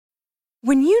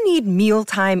When you need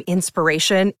mealtime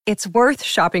inspiration, it's worth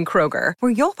shopping Kroger,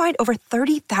 where you'll find over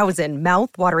 30,000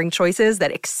 mouth-watering choices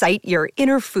that excite your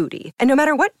inner foodie. And no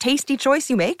matter what tasty choice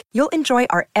you make, you'll enjoy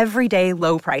our everyday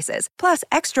low prices, plus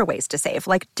extra ways to save,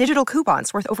 like digital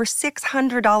coupons worth over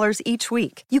 $600 each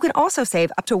week. You can also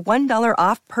save up to $1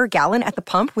 off per gallon at the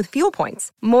pump with fuel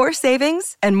points. More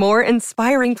savings and more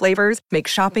inspiring flavors make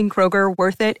shopping Kroger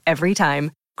worth it every time.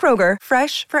 Kroger,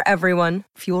 fresh for everyone.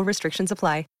 Fuel restrictions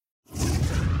apply.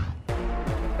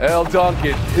 El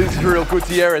Duncan, Israel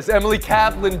Gutierrez, Emily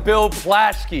Kaplan, Bill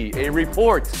Plaschke. A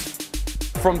report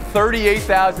from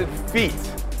 38,000 feet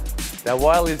that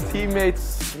while his teammates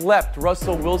slept,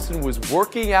 Russell Wilson was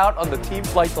working out on the team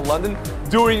flight to London,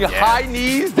 doing high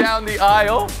knees down the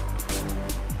aisle.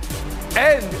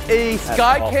 And a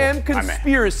Skycam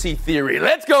conspiracy theory.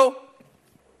 Let's go.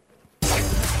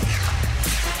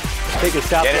 Take a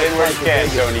South. Get it in where you can,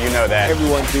 Tony. You know that.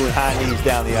 Everyone's doing high knees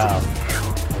down the aisle.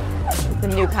 The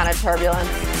new kind of turbulence.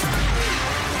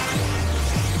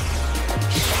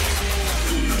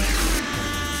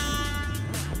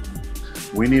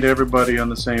 We need everybody on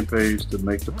the same page to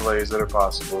make the plays that are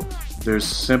possible. There's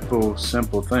simple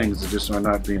things that just are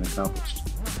not being accomplished.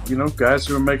 You know, guys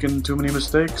who are making too many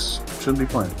mistakes shouldn't be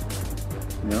playing.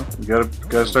 You know, we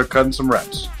gotta start cutting some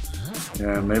reps.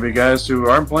 And maybe guys who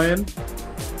aren't playing,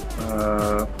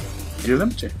 give them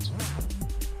a chance.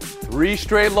 3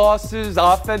 straight losses,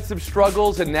 offensive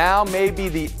struggles, and now maybe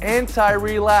the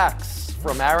anti-relax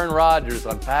from Aaron Rodgers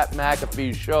on Pat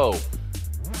McAfee's show.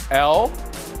 El,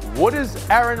 what is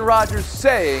Aaron Rodgers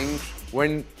saying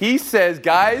when he says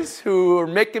guys who are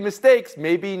making mistakes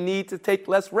maybe need to take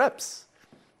less reps?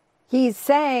 He's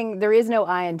saying there is no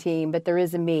I in team, but there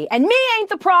is a me. And me ain't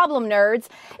the problem, nerds.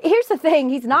 Here's the thing.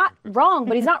 He's not wrong,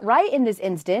 but he's not right in this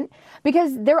instant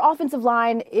because their offensive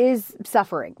line is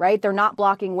suffering, right? They're not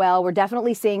blocking well. We're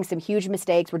definitely seeing some huge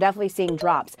mistakes. We're definitely seeing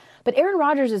drops. But Aaron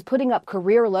Rodgers is putting up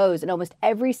career lows in almost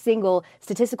every single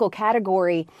statistical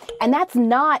category, and that's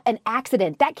not an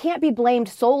accident. That can't be blamed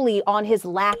solely on his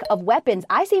lack of weapons.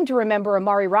 I seem to remember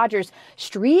Amari Rodgers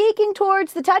streaking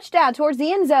towards the touchdown, towards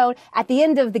the end zone at the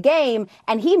end of the game,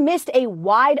 and he missed a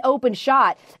wide open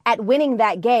shot at winning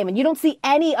that game. And you don't see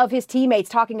any of his teammates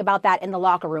talking about that in the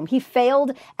locker room. He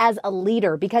failed as a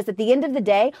leader because at the end of the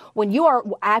day, when you are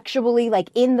actually like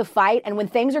in the fight and when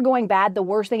things are going bad, the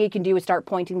worst thing you can do is start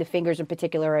pointing the fingers, in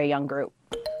particular a young group.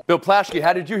 Bill Plaschke,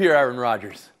 how did you hear Aaron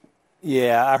Rodgers?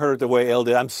 Yeah, I heard it the way El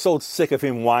did. I'm so sick of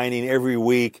him whining every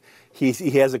week. He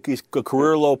has a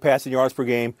career low passing yards per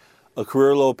game, a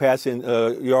career low passing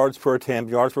yards per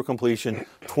attempt, yards per completion,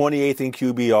 28th in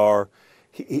QBR.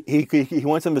 He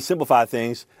wants them to simplify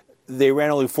things. They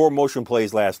ran only 4 motion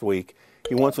plays last week.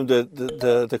 He wants them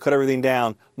to cut everything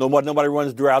down. Nobody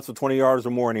runs droughts of 20 yards or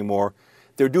more anymore.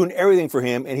 They're doing everything for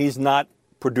him, and he's not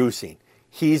producing.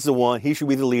 He's the one. He should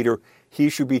be the leader. He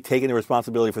should be taking the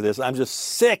responsibility for this. I'm just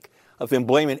sick of him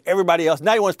blaming everybody else.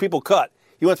 Now he wants people cut.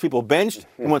 He wants people benched.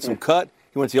 He wants them cut.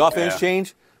 He wants the offense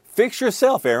changed. Fix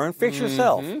yourself, Aaron. Fix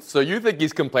yourself. So you think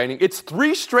he's complaining. It's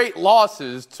 3 straight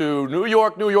losses to New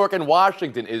York, and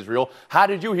Washington, Israel. How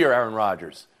did you hear Aaron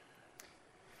Rodgers?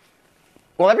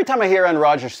 Well, every time I hear Aaron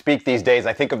Rodgers speak these days,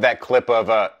 I think of that clip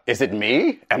of, is it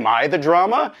me? Am I the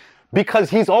drama? Because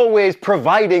he's always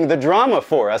providing the drama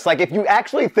for us. Like, if you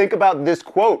actually think about this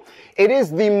quote, it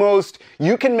is the most,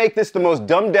 you can make this the most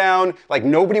dumbed down, like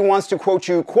nobody wants to quote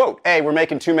you, quote, hey, we're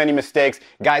making too many mistakes.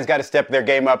 Guys got to step their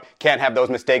game up. Can't have those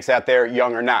mistakes out there,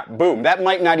 young or not. Boom. That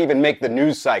might not even make the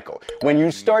news cycle. When you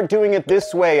start doing it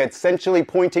this way, essentially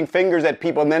pointing fingers at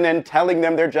people and then telling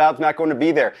them their job's not going to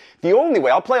be there. The only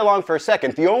way, I'll play along for a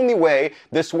second, the only way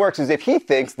this works is if he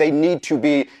thinks they need to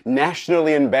be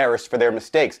nationally embarrassed for their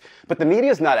mistakes. But the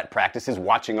media's not at practices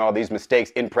watching all these mistakes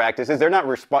in practices. They're not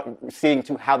seeing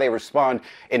to how they respond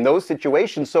in those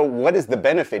situations. So what is the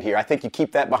benefit here? I think you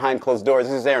keep that behind closed doors.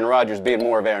 This is Aaron Rodgers being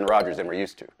more of Aaron Rodgers than we're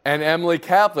used to. And Emily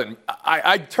Kaplan,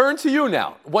 I turn to you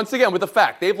now. Once again, with the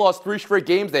fact they've lost 3 straight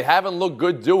games. They haven't looked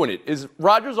good doing it. Is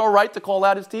Rodgers all right to call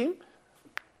out his team?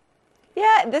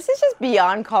 Yeah, this is just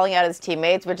beyond calling out his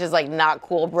teammates, which is like not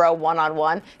cool, bro,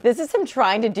 one-on-one. This is him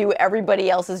trying to do everybody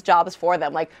else's jobs for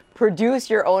them, like produce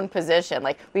your own position.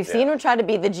 Like we've seen him try to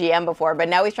be the GM before, but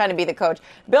now he's trying to be the coach.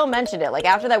 Bill mentioned it. Like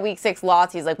after that week 6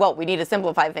 loss, he's like, well, we need to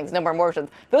simplify things, no more motions.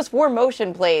 Those 4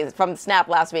 motion plays from the snap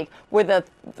last week were the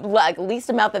least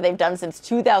amount that they've done since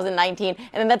 2019, and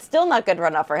then that's still not good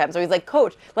enough for him. So he's like,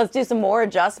 coach, let's do some more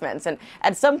adjustments. And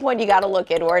at some point, you got to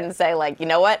look inward and say, like, you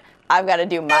know what? I've got to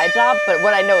do my job, but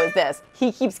what I know is this.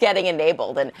 He keeps getting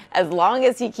enabled, and as long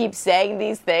as he keeps saying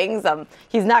these things,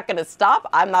 he's not going to stop.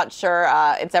 I'm not sure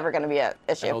it's ever going to be an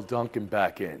issue. El Duncan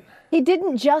back in. He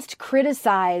didn't just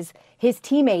criticize his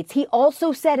teammates. He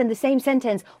also said in the same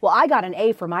sentence, well, I got an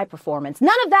A for my performance.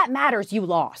 None of that matters. You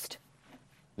lost.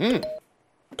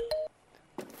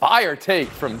 Fire take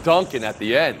from Duncan at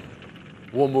the end.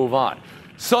 We'll move on.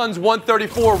 Suns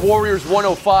 134, Warriors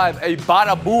 105, a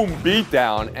bada-boom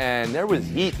beatdown, and there was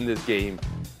heat in this game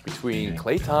between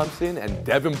Klay Thompson and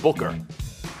Devin Booker.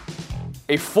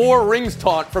 A 4 rings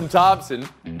taunt from Thompson,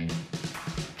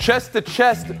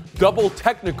 chest-to-chest double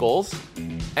technicals,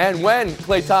 and when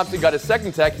Klay Thompson got his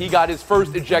second tech, he got his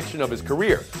first ejection of his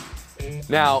career.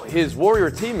 Now, his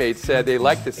Warrior teammates said they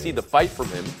like to see the fight from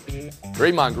him.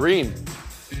 Draymond Green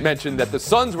mentioned that the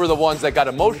Suns were the ones that got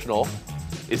emotional.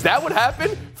 Is that what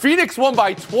happened? Phoenix won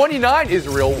by 29,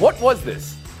 Israel. What was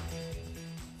this?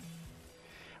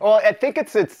 Well, I think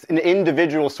it's an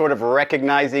individual sort of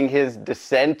recognizing his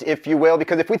dissent, if you will,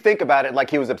 because if we think about it, like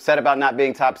he was upset about not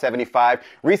being top 75.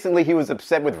 Recently, he was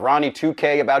upset with Ronnie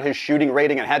 2K about his shooting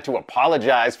rating and had to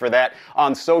apologize for that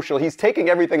on social. He's taking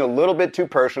everything a little bit too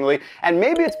personally, and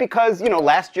maybe it's because,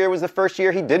 last year was the first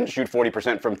year he didn't shoot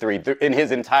 40% from three in his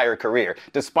entire career,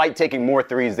 despite taking more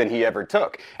threes than he ever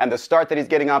took. And the start that he's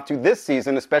getting off to this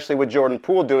season, especially with Jordan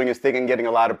Poole doing his thing and getting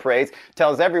a lot of praise,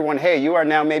 tells everyone, hey, you are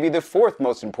now maybe the fourth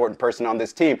most important person on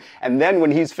this team. And then when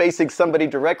he's facing somebody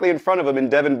directly in front of him in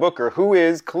Devin Booker, who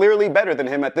is clearly better than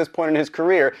him at this point in his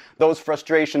career, those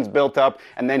frustrations built up,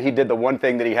 and then he did the one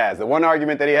thing that he has. The one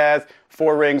argument that he has,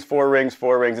 4 rings, 4 rings,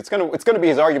 4 rings. It's gonna be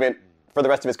his argument for the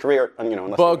rest of his career,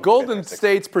 unless. But Golden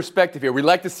State's perspective here, we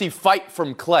like to see fight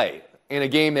from Klay. In a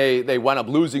game they wound up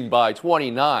losing by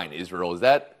 29, Israel. Is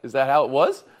that how it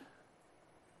was?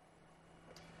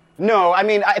 No, I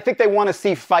mean, I think they want to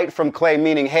see fight from Klay,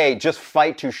 meaning, hey, just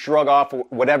fight to shrug off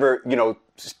whatever,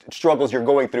 struggles you're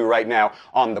going through right now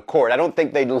on the court. I don't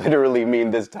think they literally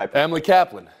mean this type of Emily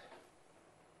Kaplan.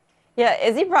 Yeah,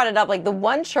 Izzy brought it up. Like, the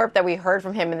one chirp that we heard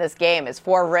from him in this game is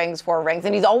 4 rings,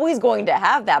 and he's always going to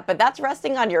have that, but that's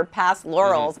resting on your past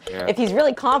laurels. Yeah. If he's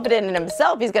really confident in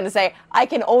himself, he's going to say, I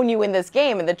can own you in this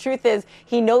game. And the truth is,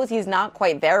 he knows he's not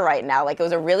quite there right now. Like, it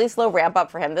was a really slow ramp up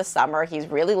for him this summer. He's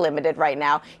really limited right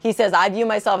now. He says, I view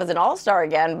myself as an all-star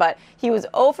again, but he was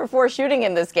 0 for 4 shooting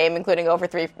in this game, including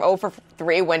 0 for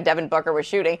 3 when Devin Booker was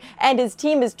shooting. And his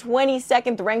team is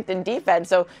 22nd ranked in defense.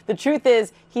 So the truth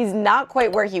is, he's not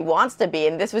quite where he wants to be,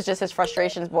 and this was just his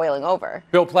frustrations boiling over.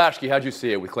 Bill Plaschke, how'd you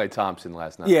see it with Klay Thompson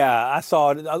last night? Yeah, I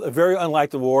saw it. Very unlike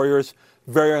the Warriors,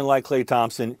 very unlike Klay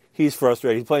Thompson. He's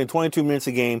frustrated. He's playing 22 minutes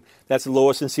a game. That's the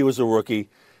lowest since he was a rookie.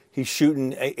 He's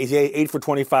shooting 8 for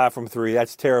 25 from 3.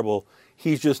 That's terrible.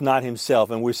 He's just not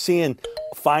himself. And we're seeing,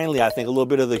 finally, I think, a little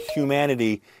bit of the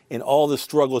humanity in all the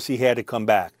struggles he had to come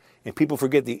back. And people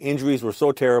forget the injuries were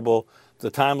so terrible.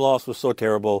 The time loss was so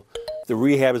terrible. The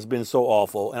rehab has been so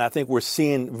awful. And I think we're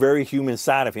seeing very human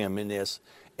side of him in this.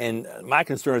 And my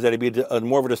concern is that it'd be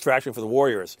more of a distraction for the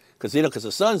Warriors. Because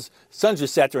the Suns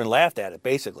just sat there and laughed at it,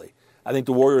 basically. I think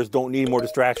the Warriors don't need more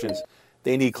distractions.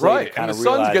 They need Klay to kind of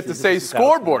realize. And the Suns get to say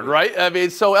scoreboard, right? I mean,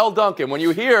 so L. Duncan, when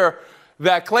you hear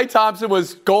that Klay Thompson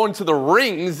was going to the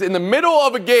rings in the middle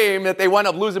of a game that they wound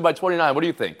up losing by 29, what do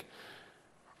you think?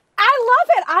 I love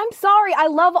it. I'm sorry. I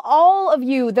love all of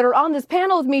you that are on this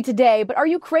panel with me today, but are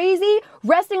you crazy?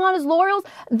 Resting on his laurels?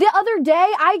 The other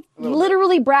day, I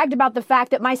literally bragged about the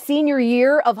fact that my senior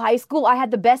year of high school, I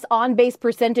had the best on-base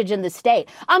percentage in the state.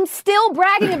 I'm still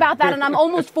bragging about that, and I'm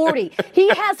almost 40. He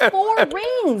has 4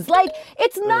 rings. Like,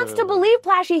 it's nuts to believe,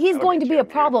 Plaschke, he's going to be a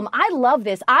problem. I love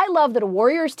this. I love that a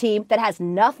Warriors team that has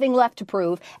nothing left to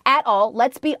prove at all,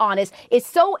 let's be honest, is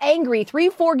so angry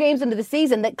 3-4 games into the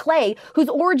season that Klay, whose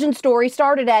origin story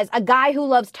started as a guy who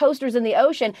loves toasters in the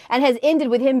ocean and has ended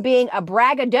with him being a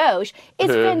braggadocio, is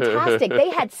fantastic. They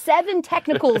had 7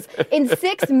 technicals in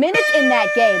 6 minutes in that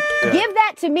game. Yeah. Give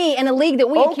that to me in a league that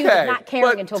we accuse of not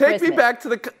caring until Christmas. Take me back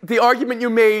to the argument you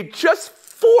made just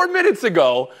 4 minutes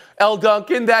ago, L.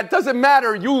 Duncan, that doesn't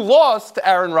matter. You lost to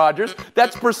Aaron Rodgers.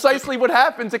 That's precisely what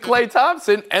happened to Klay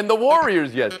Thompson and the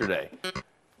Warriors yesterday.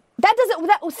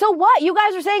 So what? You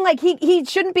guys are saying like he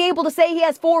shouldn't be able to say he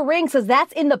has 4 rings because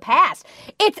that's in the past.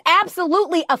 It's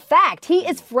absolutely a fact. He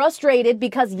is frustrated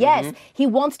because, yes, he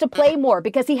wants to play more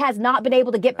because he has not been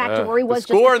able to get back to where he was just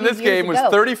a few years ago. The score in this game was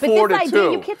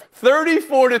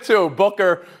 34-2. 34-2,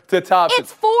 Booker to Thompson.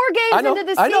 It's 4 games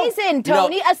into the season,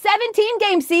 Tony. A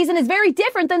 17-game season is very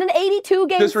different than an 82-game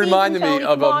season, This reminded me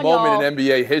of a moment in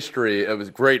NBA history. It was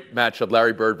a great matchup,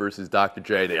 Larry Bird versus Dr.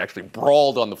 J. They actually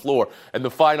brawled on the floor. And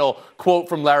the final quote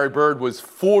from Larry Bird was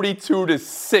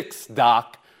 42-6,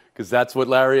 Doc, because that's what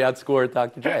Larry outscored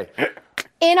Dr. J.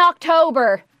 In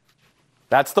October.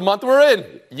 That's the month we're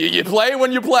in. You play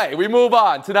when you play. We move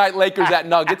on. Tonight, Lakers at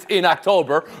Nuggets in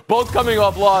October. Both coming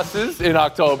off losses in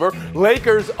October.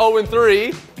 Lakers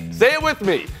 0-3. Say it with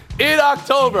me. In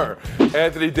October.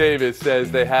 Anthony Davis says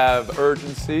they have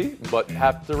urgency, but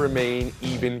have to remain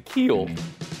even-keeled.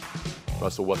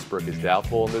 Russell Westbrook is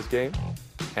doubtful in this game.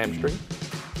 Hamstring.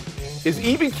 Is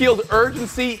even-keeled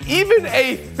urgency even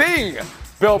a thing,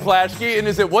 Bill Plaschke? And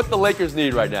is it what the Lakers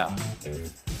need right now?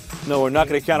 No, we're not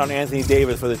going to count on Anthony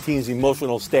Davis for the team's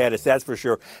emotional status, that's for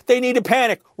sure. They need to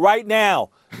panic right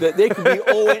now. They could be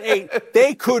 0-8.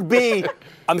 They could be,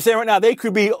 I'm saying right now, they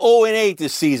could be 0-8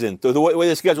 this season, the way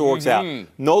the schedule works out.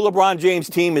 No LeBron James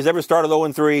team has ever started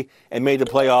 0-3 and made the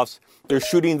playoffs. They're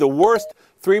shooting the worst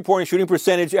three-point shooting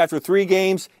percentage after 3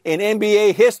 games in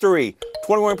NBA history,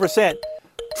 21%.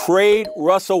 Trade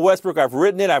Russell Westbrook. I've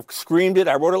written it. I've screamed it.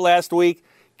 I wrote it last week.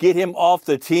 Get him off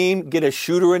the team. Get a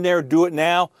shooter in there. Do it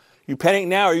now. You panic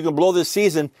now or you can blow this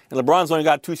season, and LeBron's only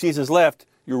got 2 seasons left.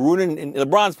 You're ruining, and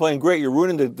LeBron's playing great. You're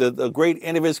ruining the great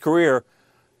end of his career.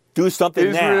 Do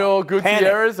something now. Israel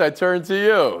Gutierrez, I turn to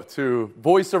you, to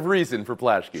voice of reason for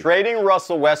Plaschke. Trading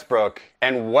Russell Westbrook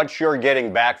and what you're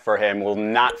getting back for him will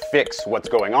not fix what's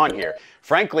going on here.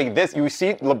 Frankly, you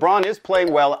see, LeBron is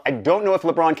playing well. I don't know if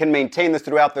LeBron can maintain this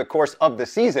throughout the course of the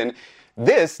season.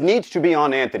 This needs to be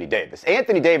on Anthony Davis.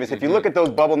 Anthony Davis, if you look at those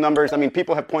bubble numbers, I mean,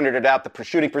 people have pointed it out, the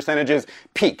shooting percentages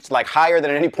peaked, like higher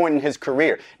than at any point in his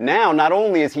career. Now, not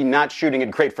only is he not shooting it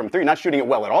great from 3, not shooting it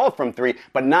well at all from 3,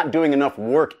 but not doing enough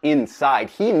work inside.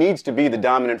 He needs to be the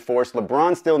dominant force.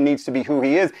 LeBron still needs to be who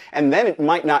he is, and then it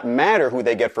might not matter who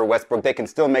they get for Westbrook. They can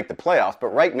still make the playoffs. But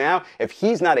right now, if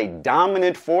he's not a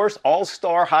dominant force,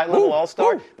 all-star, high-level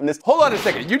all-star, then this... Hold on a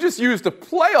second. You just used the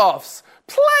playoffs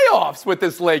with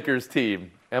this Lakers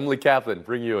team. Emily Kaplan,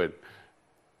 bring you in.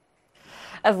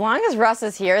 As long as Russ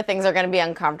is here, things are going to be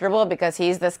uncomfortable because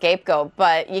he's the scapegoat.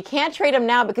 But you can't trade him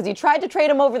now because you tried to trade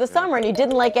him over the summer and you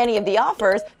didn't like any of the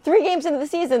offers. 3 games into the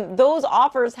season, those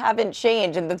offers haven't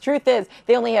changed. And the truth is,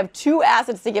 they only have 2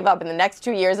 assets to give up in the next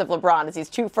 2 years of LeBron. It's these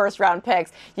 2 first-round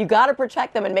picks. You got to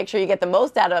protect them and make sure you get the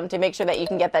most out of them to make sure that you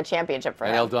can get that championship for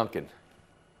him. L. Duncan.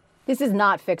 This is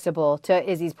not fixable, to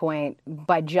Izzy's point,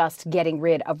 by just getting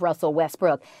rid of Russell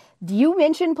Westbrook. You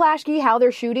mentioned, Plaschke, how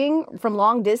they're shooting from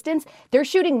long distance. They're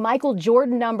shooting Michael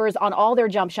Jordan numbers on all their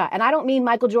jump shot. And I don't mean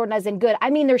Michael Jordan as in good.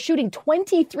 I mean they're shooting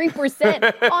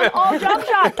 23% on all jump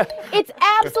shots. It's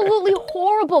absolutely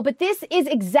horrible. But this is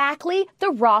exactly the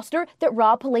roster that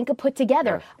Rob Pelinka put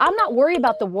together. I'm not worried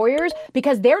about the Warriors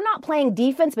because they're not playing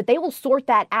defense, but they will sort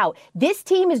that out. This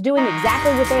team is doing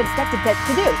exactly what they expected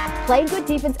to do. Playing good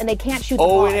defense, and they can't shoot the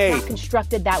ball. It's not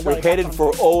constructed that way. They're headed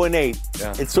for 0-8.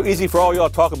 Yeah. It's so easy for all y'all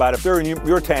to talk about. If they're in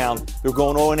your town, they're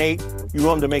going 0-8, you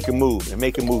want them to make a move, and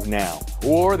make a move now.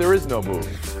 Or there is no move.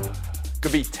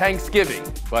 Could be Thanksgiving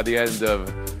by the end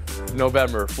of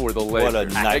November for the Lakers. What a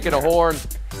nightmare. Taking a horn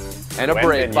and a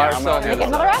break. By ourselves. Get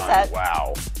another asset.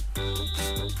 Wow.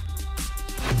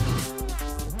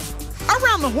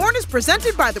 Around the Horn is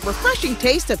presented by the refreshing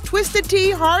taste of Twisted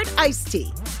Tea Hard Iced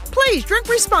Tea. Please drink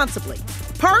responsibly.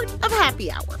 Part of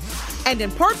Happy Hour. And in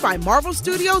part by Marvel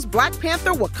Studios' Black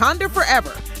Panther Wakanda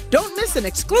Forever. Don't miss an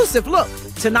exclusive look,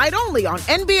 tonight only on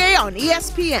NBA on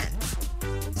ESPN.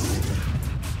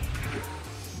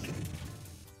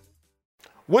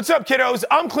 What's up, kiddos?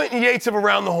 I'm Clinton Yates of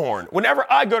Around the Horn. Whenever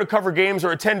I go to cover games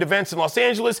or attend events in Los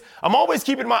Angeles, I'm always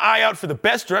keeping my eye out for the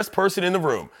best-dressed person in the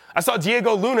room. I saw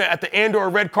Diego Luna at the Andor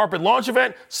Red Carpet launch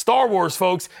event, Star Wars,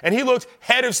 folks, and he looked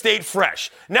head of state fresh.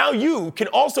 Now you can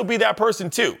also be that person,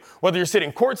 too, whether you're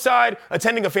sitting courtside,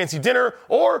 attending a fancy dinner,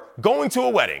 or going to a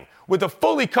wedding. With a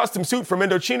fully custom suit from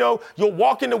Indochino, you'll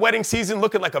walk into wedding season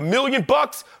looking like $1 million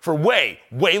for way,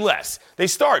 way less. They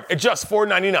start at just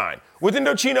 $4.99. With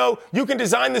Indochino, you can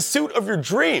design the suit of your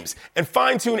dreams and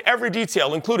fine-tune every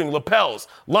detail, including lapels,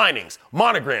 linings,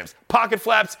 monograms, pocket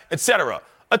flaps, etc.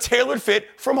 A tailored fit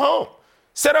from home.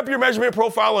 Set up your measurement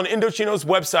profile on Indochino's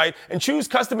website and choose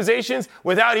customizations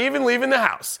without even leaving the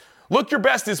house. Look your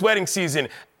best this wedding season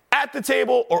at the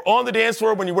table or on the dance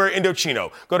floor when you wear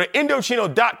Indochino. Go to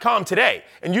Indochino.com today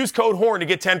and use code HORN to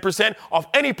get 10% off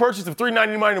any purchase of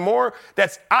 $3.99 or more.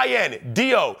 That's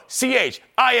INDOCHINO.com,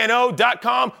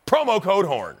 promo code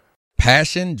HORN.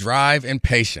 Passion, drive, and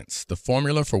patience. The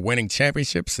formula for winning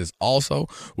championships is also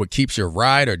what keeps your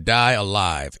ride or die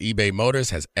alive. eBay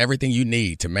Motors has everything you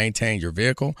need to maintain your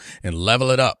vehicle and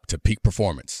level it up to peak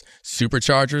performance.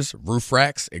 Superchargers, roof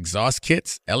racks, exhaust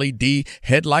kits, LED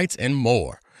headlights, and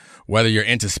more. Whether you're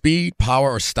into speed,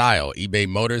 power, or style, eBay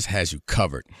Motors has you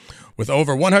covered. With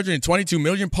over 122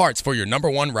 million parts for your number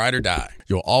one ride or die,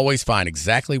 you'll always find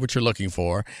exactly what you're looking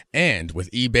for. And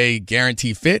with eBay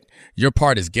Guarantee Fit, your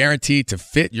part is guaranteed to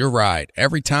fit your ride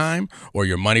every time or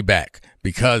your money back.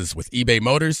 Because with eBay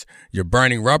Motors, you're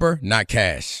burning rubber, not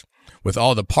cash. With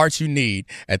all the parts you need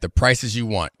at the prices you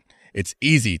want, it's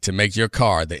easy to make your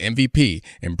car the MVP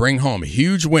and bring home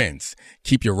huge wins.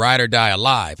 Keep your ride or die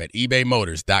alive at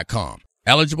ebaymotors.com.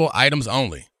 Eligible items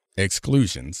only.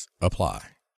 Exclusions apply.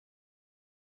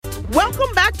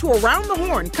 Welcome back to Around the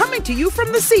Horn, coming to you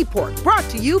from the Seaport, brought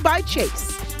to you by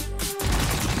Chase.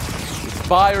 It's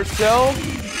buy or sell,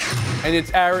 and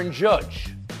it's Aaron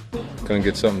Judge. Couldn't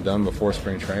get something done before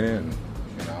spring training,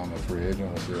 and I'm a free agent.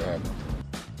 We'll see what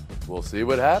happens. We'll see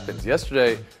what happens.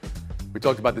 Yesterday, we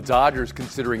talked about the Dodgers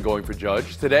considering going for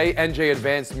Judge. Today, NJ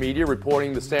Advanced Media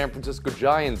reporting the San Francisco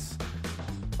Giants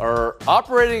are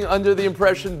operating under the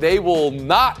impression they will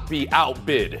not be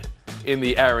outbid in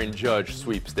the Aaron Judge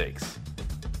sweepstakes.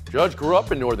 Judge grew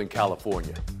up in Northern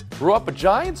California, grew up a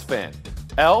Giants fan.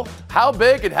 How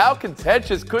big and how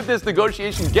contentious could this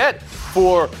negotiation get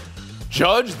for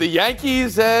Judge, the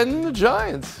Yankees, and the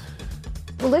Giants?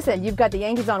 Well, listen, you've got the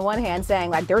Yankees on one hand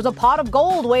saying, like, there's a pot of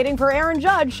gold waiting for Aaron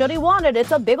Judge. Should he want it? It's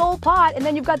a big old pot. And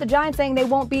then you've got the Giants saying they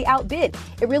won't be outbid.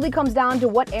 It really comes down to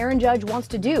what Aaron Judge wants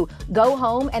to do. Go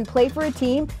home and play for a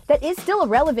team that is still a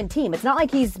relevant team. It's not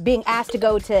like he's being asked to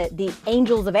go to the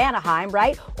Angels of Anaheim,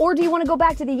 right? Or do you want to go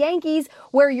back to the Yankees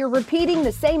where you're repeating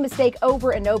the same mistake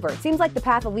over and over? It seems like the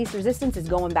path of least resistance is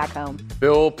going back home.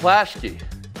 Bill Plaschke.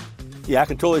 Yeah, I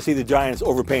can totally see the Giants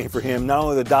overpaying for him. Not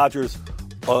only the Dodgers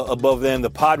above them, the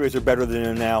Padres are better than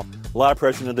them now. A lot of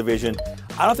pressure in the division.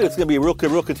 I don't think it's going to be a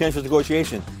real contentious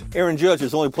negotiation. Aaron Judge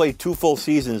has only played 2 full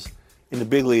seasons in the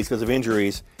big leagues because of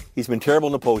injuries. He's been terrible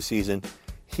in the postseason.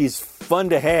 He's fun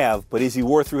to have, but is he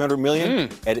worth $300 million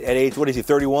at age, what is he,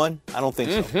 31? I don't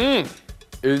think so.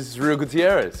 Israel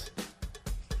Gutierrez.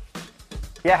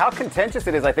 Yeah, how contentious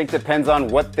it is, I think, depends on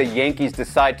what the Yankees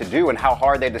decide to do and how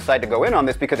hard they decide to go in on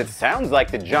this, because it sounds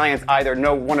like the Giants either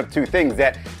know one of two things,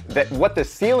 that what the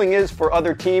ceiling is for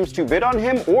other teams to bid on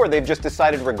him, or they've just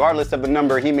decided regardless of the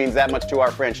number he means that much to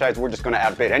our franchise, we're just going to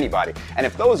outbid anybody. And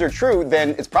if those are true,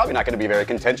 then it's probably not going to be very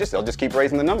contentious. They'll just keep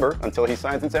raising the number until he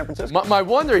signs in San Francisco. My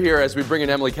wonder here as we bring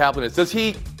in Emily Kaplan is, does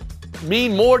he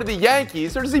mean more to the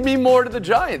Yankees or does he mean more to the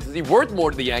Giants? Is he worth more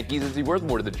to the Yankees? Is he worth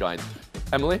more to the Giants?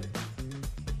 Emily?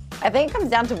 I think it comes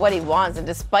down to what he wants, and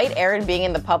despite Aaron being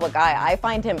in the public eye, I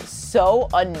find him so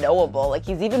unknowable. Like,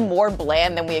 he's even more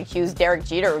bland than we accused Derek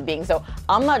Jeter of being, so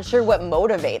I'm not sure what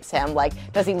motivates him. Like,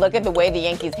 does he look at the way the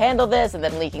Yankees handle this and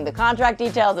then leaking the contract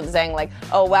details and saying, like,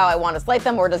 oh, wow, I want to slight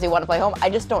them, or does he want to play home? I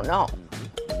just don't know.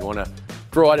 You want to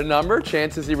throw out a number?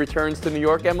 Chances he returns to New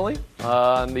York, Emily,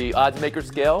 on the odds maker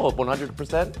scale of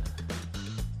 100%?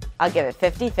 I'll give it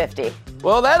 50-50.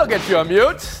 Well, that'll get you on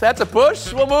mute. That's a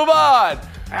push. We'll move on.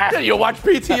 You'll watch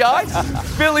PTI.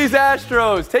 Phillies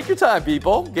Astros. Take your time,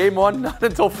 people. Game 1 not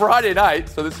until Friday night,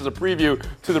 so this is a preview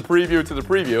to the preview to the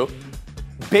preview.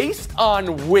 Based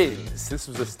on wins, this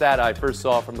was a stat I first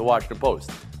saw from the Washington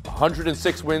Post.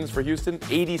 106 wins for Houston,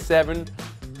 87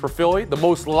 for Philly. The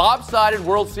most lopsided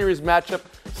World Series matchup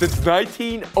since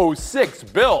 1906.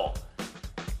 Bill,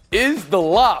 is the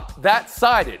lop that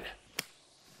sided?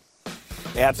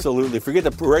 Absolutely. Forget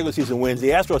the regular season wins.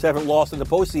 The Astros haven't lost in the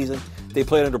postseason. They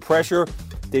played under pressure.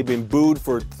 They've been booed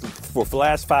for the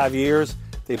last 5 years.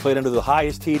 They played under the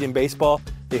highest heat in baseball.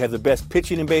 They have the best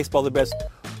pitching in baseball, the best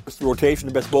rotation,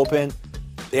 the best bullpen.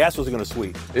 The Astros are going to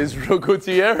sweep. Israel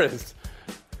Gutierrez.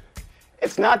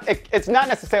 It's not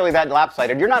necessarily that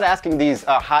lopsided. You're not asking these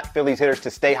hot Phillies hitters to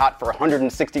stay hot for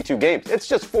 162 games. It's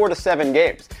just 4 to 7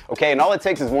 games, okay? And all it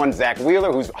takes is one Zach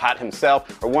Wheeler, who's hot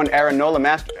himself, or one Aaron Nola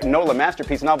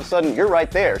masterpiece, and all of a sudden you're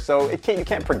right there. So you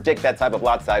can't predict that type of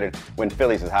lopsided when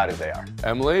Philly's as hot as they are.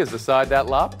 Emily, is the side that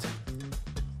lopped?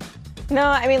 No,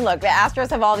 I mean, look, the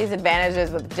Astros have all these advantages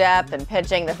with depth and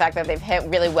pitching, the fact that they've hit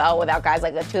really well without guys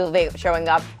like Altuve showing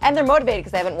up, and they're motivated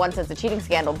because they haven't won since the cheating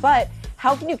scandal. But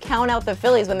how can you count out the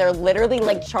Phillies when they're literally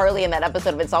like Charlie in that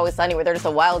episode of It's Always Sunny where they're just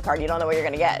a wild card? You don't know what you're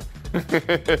going to get.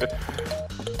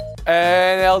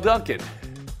 And L. Duncan.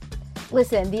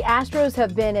 Listen, the Astros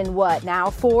have been in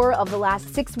 4 of the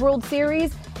last 6 World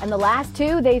Series, and the last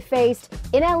 2 they faced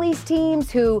NL East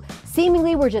teams who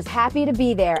seemingly were just happy to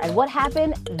be there. And what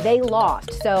happened? They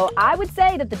lost. So I would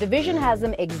say that the division has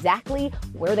them exactly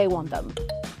where they want them.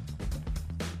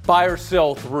 Buy or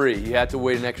sell 3. He had to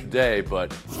wait an extra day,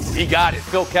 but he got it.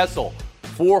 Phil Kessel,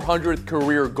 400th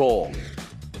career goal.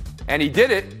 And he did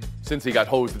it, since he got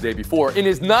hosed the day before, in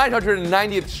his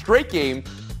 990th straight game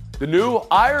The new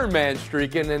Ironman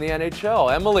streaking in the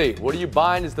NHL. Emily, what are you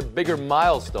buying as the bigger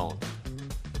milestone?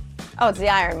 Oh, it's the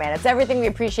Ironman. It's everything we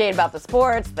appreciate about the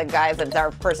sports, the guys that are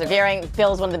persevering.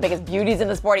 Phil's one of the biggest beauties in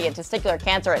the sport. He had testicular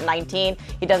cancer at 19.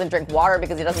 He doesn't drink water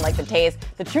because he doesn't like the taste.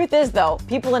 The truth is, though,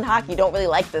 people in hockey don't really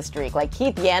like this streak. Like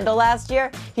Keith Yandel last year,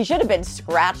 he should have been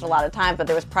scratched a lot of times, but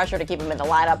there was pressure to keep him in the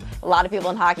lineup. A lot of people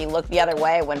in hockey looked the other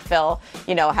way when Phil,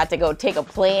 had to go take a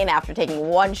plane after taking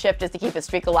one shift just to keep his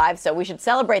streak alive. So we should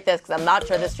celebrate this because I'm not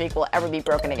sure this streak will ever be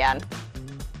broken again.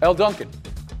 Elle Duncan.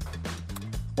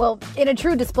 Well, in a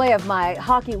true display of my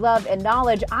hockey love and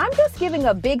knowledge, I'm just giving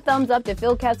a big thumbs up to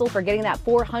Phil Kessel for getting that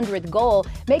 400th goal,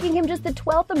 making him just the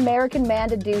 12th American man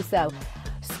to do so.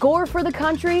 Score for the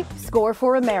country, score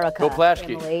for America. Bill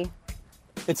Plaschke. Emily.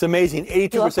 It's amazing.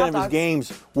 82% of his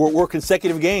games were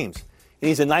consecutive games. And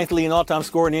he's a ninth leading all-time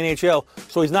scorer in the NHL.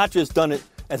 So he's not just done it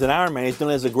as an Ironman, he's done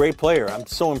it as a great player. I'm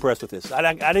so impressed with this.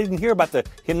 I didn't hear about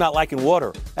him not liking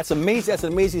water. That's amazing. That's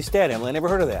an amazing stat, Emily. I never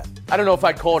heard of that. I don't know if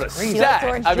I'd call it a stat.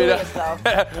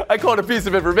 I call it a piece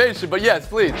of information, but yes,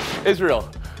 please. Israel.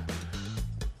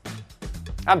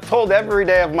 I'm told every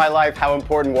day of my life how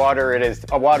important water is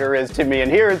to me.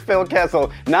 And here is Phil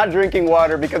Kessel not drinking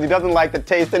water because he doesn't like the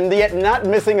taste, and yet not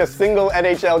missing a single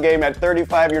NHL game at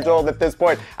 35 years old at this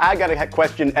point. I got to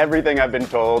question everything I've been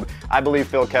told. I believe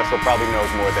Phil Kessel probably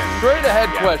knows more than... Straight ahead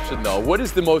question, though. What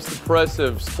is the most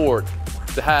impressive sport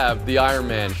to have the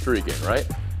Ironman streaking, right?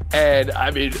 And,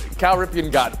 I mean, Cal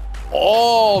Ripken got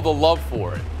all the love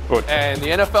for it. And the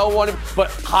NFL wanted,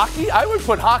 but hockey, I would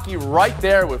put hockey right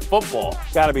there with football.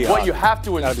 Gotta be what you have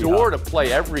to endure to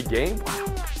play every game.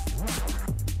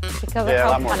 Because of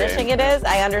how punishing it is,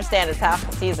 I understand it's half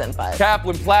the season, but...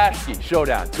 Kaplan Plaschke,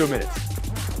 showdown, 2 minutes.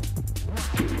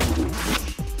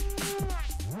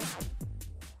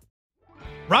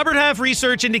 Robert Half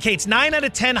research indicates 9 out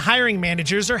of 10 hiring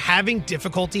managers are having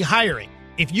difficulty hiring.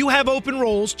 If you have open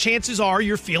roles, chances are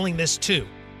you're feeling this too.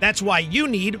 That's why you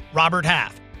need Robert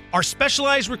Half. Our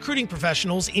specialized recruiting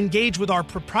professionals engage with our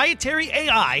proprietary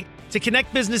AI to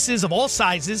connect businesses of all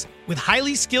sizes with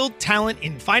highly skilled talent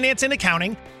in finance and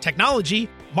accounting, technology,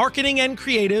 marketing and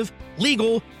creative,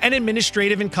 legal, and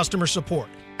administrative and customer support.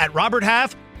 At Robert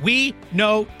Half, we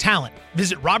know talent.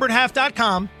 Visit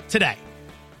roberthalf.com today.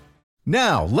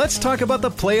 Now, let's talk about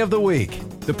the play of the week.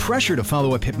 The pressure to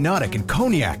follow up Hypnotic and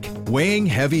Cognac, weighing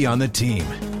heavy on the team.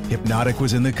 Hypnotic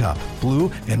was in the cup,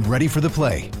 blue, and ready for the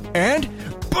play. And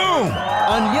boom!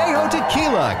 Añejo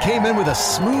Tequila came in with a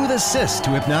smooth assist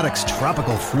to Hypnotic's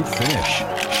tropical fruit finish.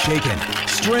 Shaken,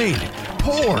 strained,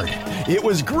 poured. It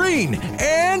was green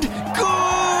and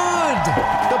good!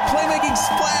 The playmaking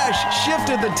splash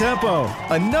shifted the tempo.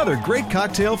 Another great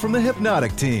cocktail from the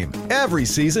Hypnotic team. Every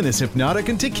season is Hypnotic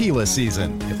and Tequila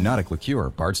season. Hypnotic Liqueur,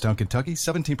 Bardstown, Kentucky,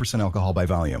 17% alcohol by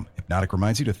volume. Hypnotic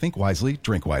reminds you to think wisely,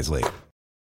 drink wisely.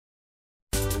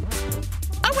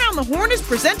 Around the Horn is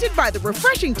presented by the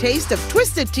refreshing taste of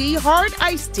Twisted Tea Hard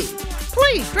Iced Tea.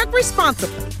 Please drink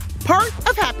responsibly. Part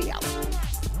of Happy Hour.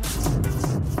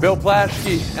 Bill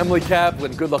Plaschke, Emily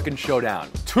Kaplan, good luck in showdown.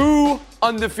 2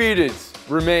 undefeateds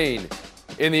remain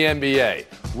in the NBA.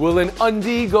 Will an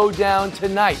undie go down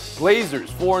tonight? Blazers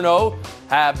 4-0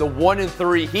 have the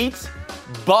 1-3 Heat.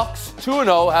 Bucks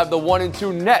 2-0 have the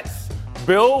 1-2 Nets.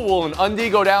 Bill, will an undie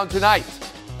go down tonight?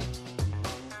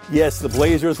 Yes, the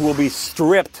Blazers will be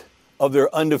stripped of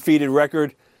their undefeated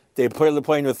record. They're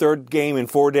playing their 3rd game in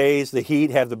 4 days. The Heat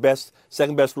have the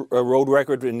second best road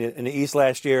record in the East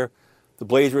last year. The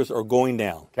Blazers are going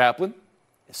down. Kaplan?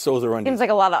 So is their undie. Seems like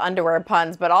a lot of underwear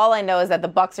puns, but all I know is that the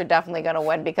Bucks are definitely going to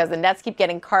win because the Nets keep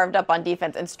getting carved up on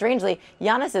defense. And strangely,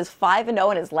 Giannis is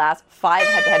 5-0 in his last 5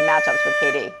 head-to-head matchups with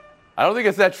KD. I don't think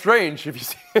it's that strange if you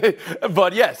see it.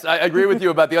 But yes, I agree with you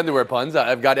about the underwear puns.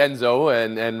 I've got Enzo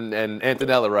and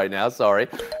Antonella right now, sorry.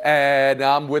 And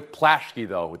I'm with Plaschke,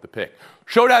 though, with the pick.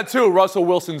 Showdown 2, Russell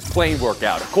Wilson's plane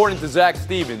workout. According to Zach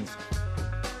Stevens,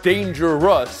 Danger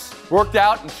Russ worked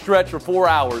out and stretched for 4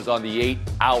 hours on the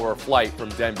 8-hour flight from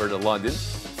Denver to London.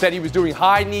 Said he was doing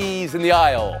high knees in the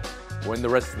aisle when the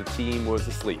rest of the team was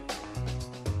asleep.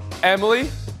 Emily,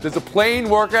 does a plane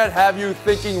workout have you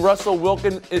thinking Russell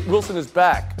Wilson is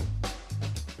back?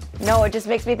 No, it just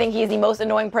makes me think he's the most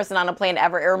annoying person on a plane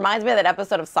ever. It reminds me of that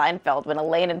episode of Seinfeld when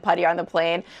Elaine and Putty are on the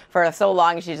plane for so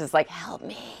long and she's just like, help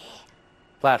me.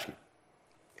 Plaschke.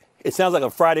 It sounds like a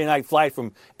Friday night flight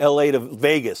from L.A. to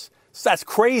Vegas. That's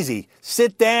crazy.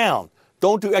 Sit down.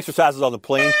 Don't do exercises on the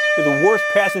plane. You're the worst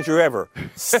passenger ever.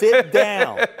 Sit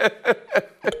down.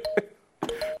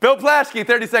 Bill Plaschke,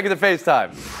 30 seconds of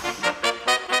FaceTime.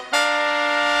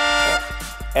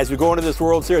 As we go into this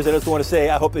World Series, I just want to say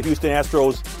I hope the Houston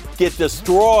Astros get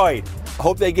destroyed. I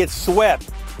hope they get swept.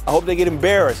 I hope they get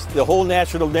embarrassed. The whole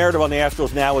national narrative on the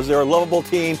Astros now is they're a lovable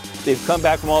team. They've come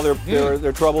back from all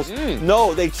their troubles.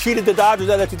 No, they cheated the Dodgers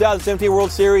out of the 2017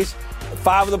 World Series.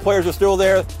 5 of the players are still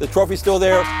there. The trophy's still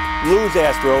there. Lose,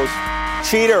 Astros.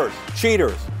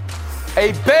 Cheaters.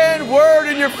 A banned word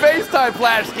in your FaceTime,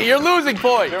 Plaschke. You're losing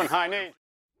points. Doing high knee.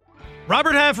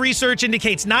 Robert Half research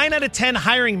indicates 9 out of 10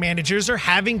 hiring managers are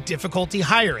having difficulty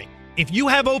hiring. If you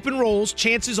have open roles,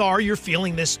 chances are you're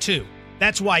feeling this too.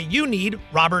 That's why you need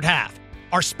Robert Half.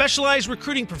 Our specialized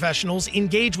recruiting professionals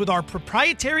engage with our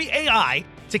proprietary AI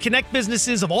to connect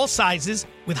businesses of all sizes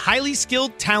with highly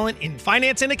skilled talent in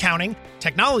finance and accounting,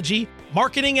 technology,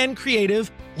 marketing and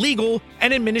creative, legal,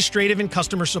 and administrative and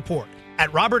customer support.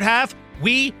 At Robert Half,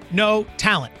 we know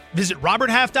talent. Visit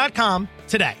roberthalf.com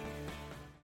today.